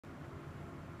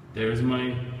There's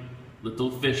my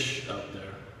little fish out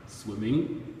there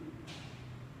swimming.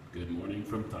 Good morning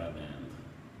from Thailand.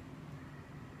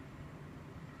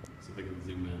 See if I can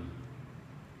zoom in.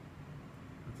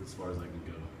 That's as far as I can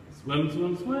go. Swim,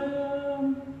 swim,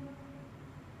 swim!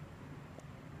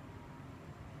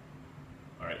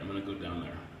 Alright, I'm gonna go down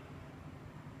there.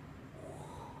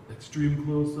 Extreme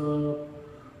close up.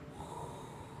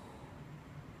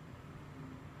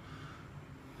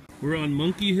 We're on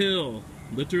Monkey Hill,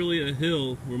 literally a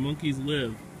hill where monkeys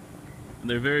live. And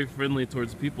they're very friendly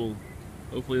towards people.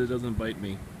 Hopefully it doesn't bite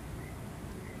me.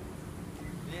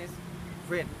 Yes,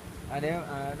 friend.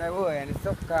 Driver and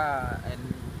stop car and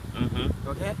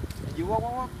okay. You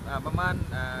walk.ประมาณ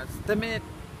 10 minutes.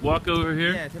 Walk over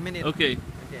here? Yeah, 10 minutes. Okay.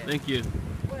 Thank you.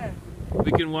 Where?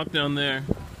 We can walk down there.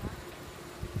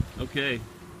 Okay.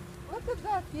 Look at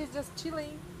that, he's just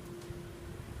chilling.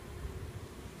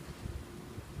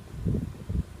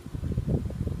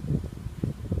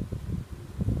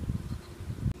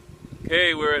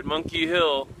 Okay, we're at Monkey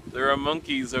Hill. There are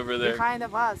monkeys over there. Behind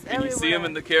of us, Can you see them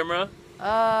in the camera?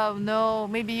 No,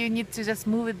 maybe you need to just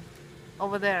move it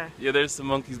over there. Yeah, there's some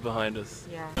monkeys behind us.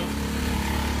 Yeah.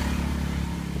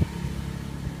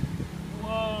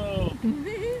 Whoa!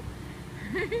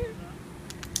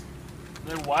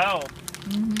 They're wild.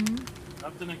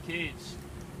 Trapped in a cage.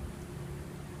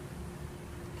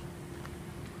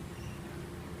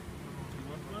 You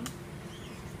want one?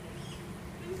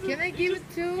 Can I give it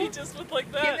two? He just went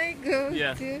like that. Can I go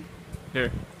Yeah. two?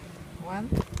 Here. One.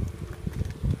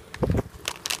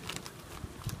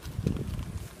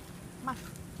 Ma,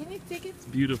 can you take it? It's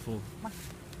beautiful. Ma.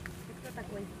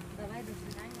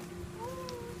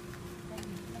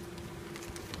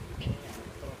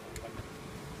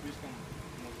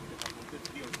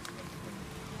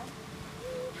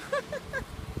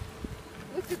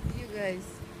 Look at you guys.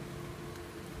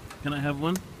 Can I have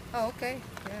one? Oh, okay.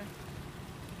 Yeah.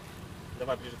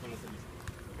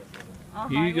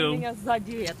 Here you go.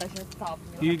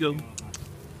 Here you go.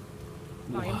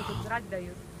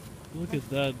 Look at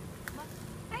that.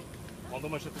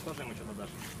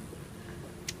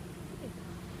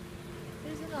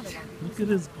 There's another one. Look at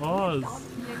his paws.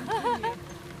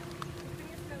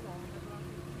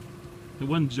 The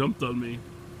one jumped on me.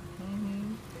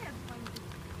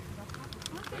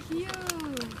 Look at you.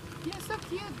 You're so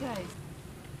cute, guys.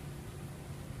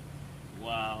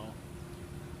 Wow.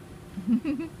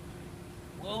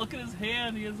 Well, look at his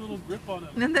hand. He has a little grip on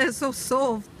him. And they're so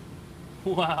soft.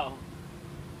 Wow.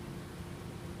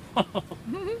 Oh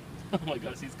my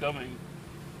gosh, he's coming.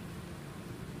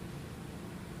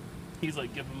 He's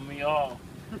like giving me all.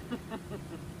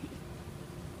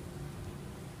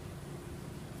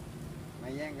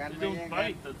 They don't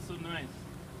bite. That's so nice.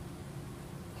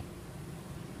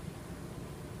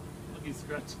 Look, he's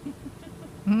scratching.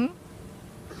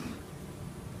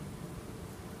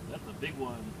 That's a big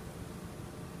one.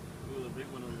 Ooh, the big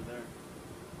one over there.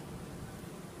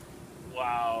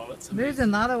 Wow, that's amazing. There's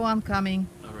another one coming.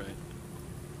 All right.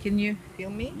 Can you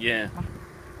film me? Yeah.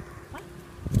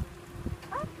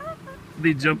 Did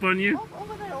he jump on you? Oh,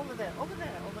 over there.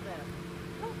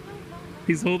 No.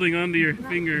 He's holding on to your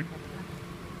finger.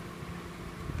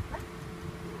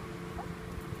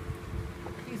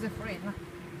 He's afraid.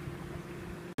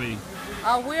 Wait.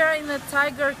 We are in the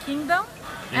Tiger Kingdom,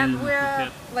 and In we're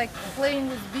Phuket. like playing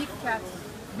with big cats,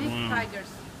 big Wow. tigers.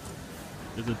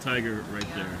 There's a tiger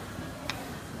right there.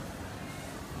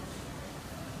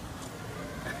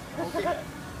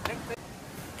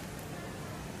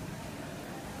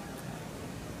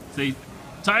 Say,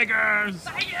 tigers!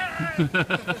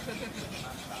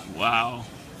 Wow.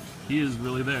 He is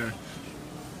really there.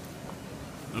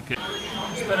 Okay.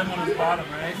 Just put him on his bottom,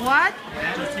 right? What?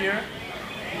 Just here?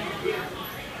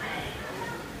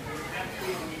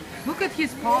 Look at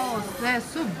his paws. They're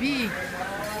so big.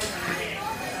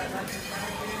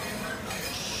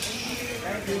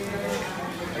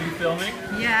 Are you filming?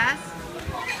 Yes.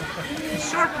 The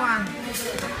short one.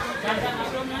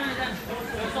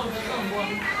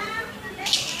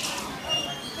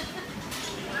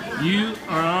 You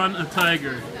are on a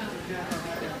tiger.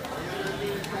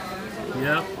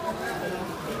 Yep.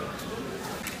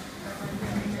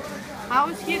 How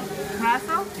is he,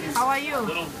 Russell? How are you?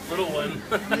 Little one.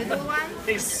 Little one?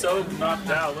 He's so knocked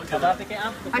out. Look at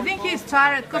him. I think he's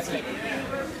tired because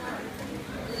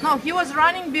no, he was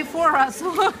running before us.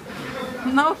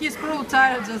 Now he's probably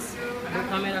tired just.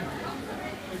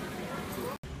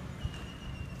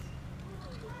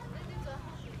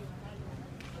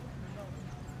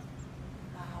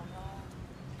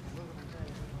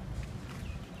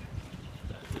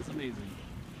 That is amazing.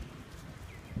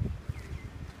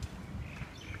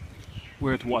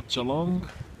 We're at Wat Chalong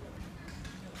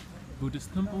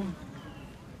Buddhist temple.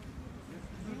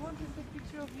 Do you want to take a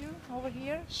picture of you over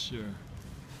here? Sure.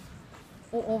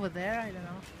 Or over there, I don't know.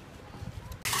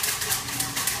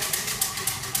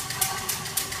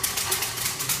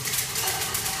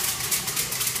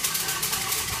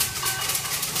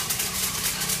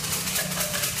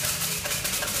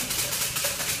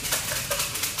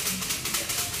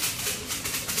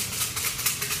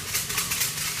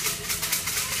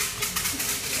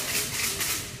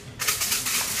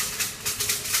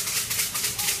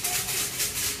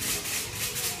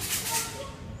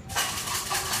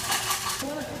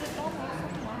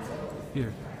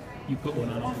 Here, you put one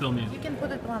on, I'll film you. You can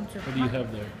put it on too. What do you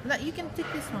have there? No, you can take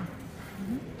this one.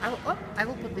 I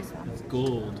will put this one. It's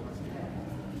gold.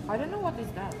 I don't know what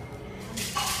is that.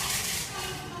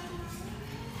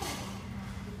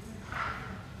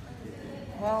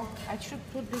 Well, I should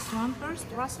put this one first.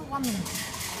 Russell, 1 minute.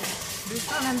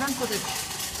 This one and then put it.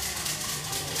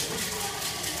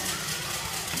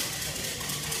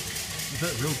 Is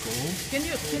that real gold? Can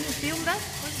you film that?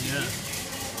 Yeah.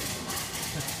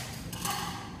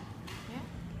 Yeah.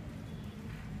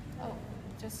 Oh,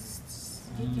 just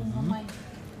sticking on my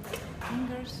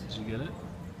fingers. Did you get it?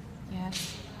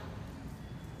 Yes.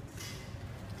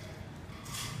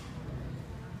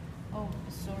 Oh,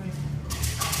 sorry.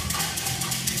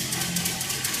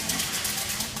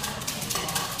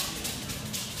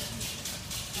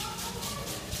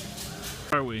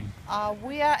 Where are we?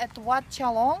 We are at Wat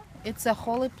Chalong. It's a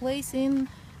holy place in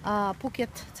Phuket,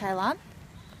 Thailand.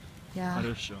 Yeah.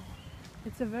 Arisho.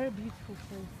 It's a very beautiful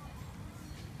place.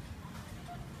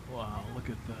 Wow, look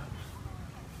at that.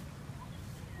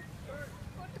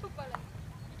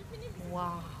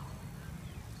 Wow.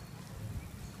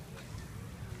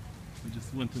 We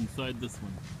just went inside this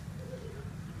one.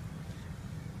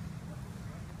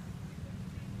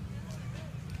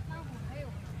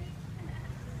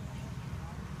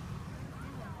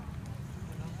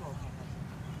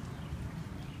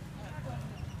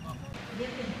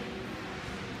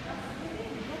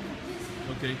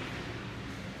 Okay.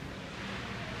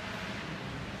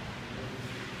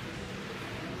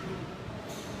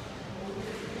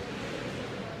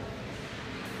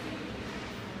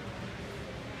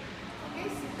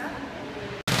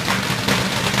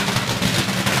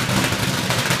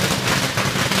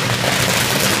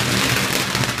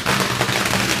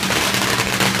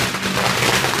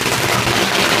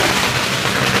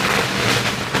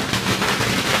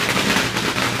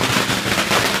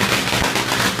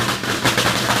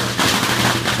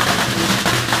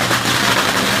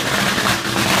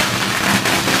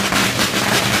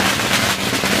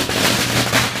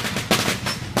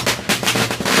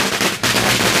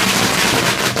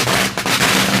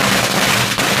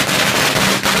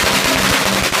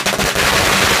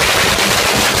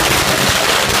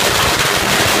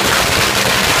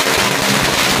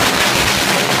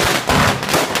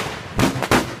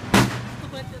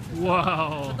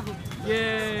 Wow!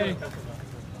 Yay!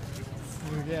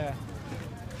 Yeah.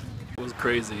 It was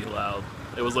crazy loud.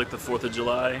 It was like the 4th of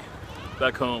July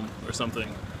back home or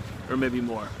something, or maybe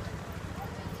more.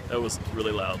 That was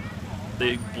really loud.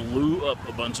 They blew up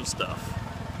a bunch of stuff.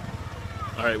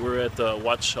 Alright, we're at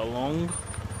Wat Chalong,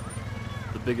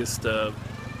 the biggest, I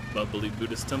believe,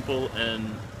 Buddhist temple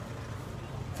in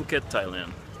Phuket,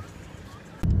 Thailand.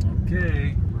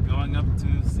 Okay, we're going up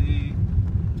to see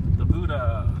the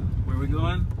Buddha. Where are we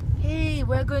going? Hey,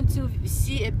 we're going to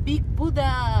see a big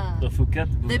Buddha. The Phuket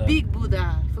Buddha. The big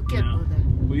Buddha. Phuket Yeah. Buddha.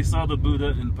 We saw the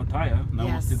Buddha in Pattaya. Now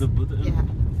we'll Yes. see the Buddha in Yeah.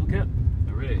 Phuket.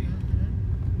 Hooray.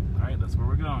 Alright, that's where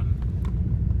we're going.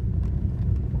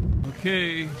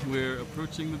 Okay, we're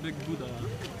approaching the big Buddha.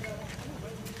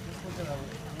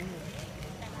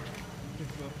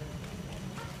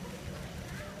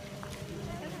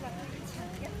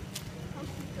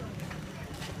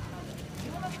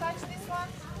 You want to touch this one?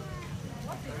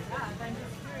 What is that? I'm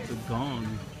just curious. It's a gong.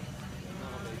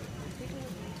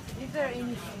 Is there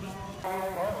anything?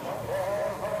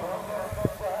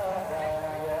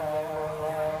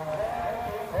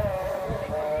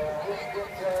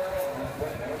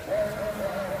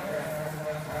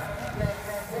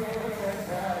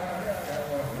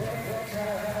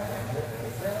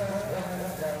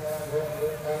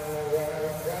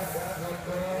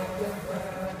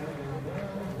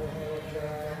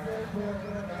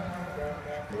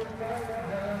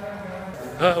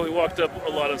 We walked up a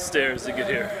lot of stairs to get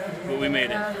here, but we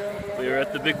made it. We were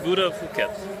at the big Buddha of Phuket.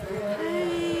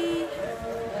 Hey.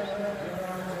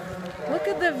 Look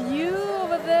at the view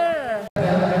over there.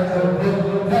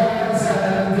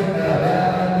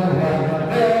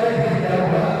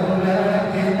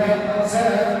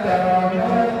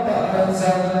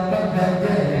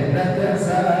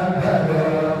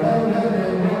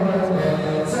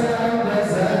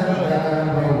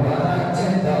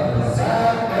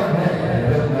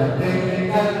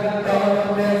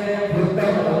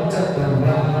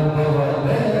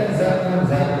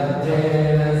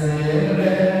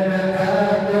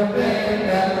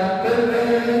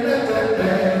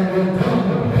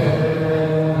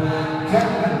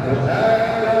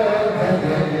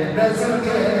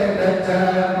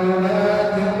 Salam